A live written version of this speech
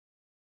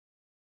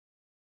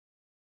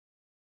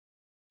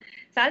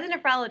So as a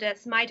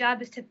nephrologist, my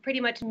job is to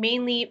pretty much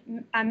mainly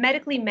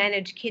medically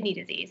manage kidney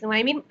disease. And when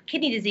I mean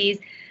kidney disease,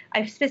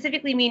 I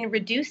specifically mean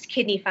reduced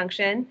kidney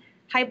function,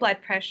 high blood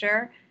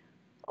pressure,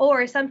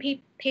 or some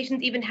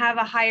patients even have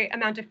a high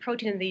amount of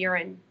protein in the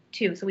urine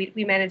too. So we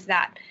manage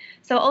that.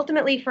 So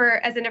ultimately,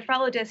 as a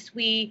nephrologist,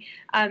 we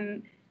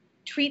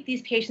treat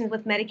these patients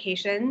with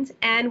medications,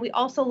 and we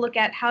also look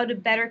at how to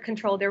better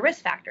control their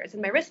risk factors.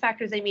 And by risk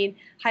factors, I mean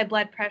high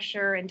blood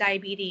pressure and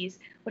diabetes,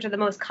 which are the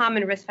most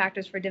common risk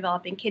factors for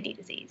developing kidney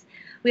disease.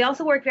 We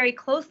also work very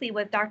closely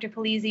with Dr.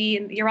 Polizzi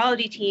and the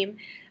urology team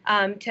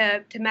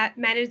to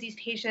manage these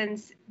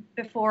patients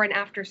before and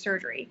after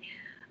surgery.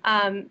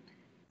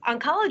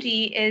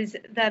 Oncology is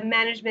the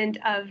management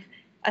of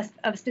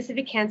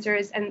specific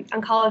cancers, and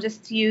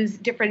oncologists use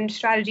different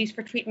strategies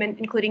for treatment,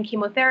 including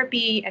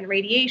chemotherapy and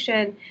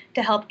radiation,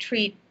 to help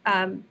treat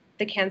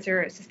the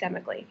cancer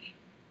systemically.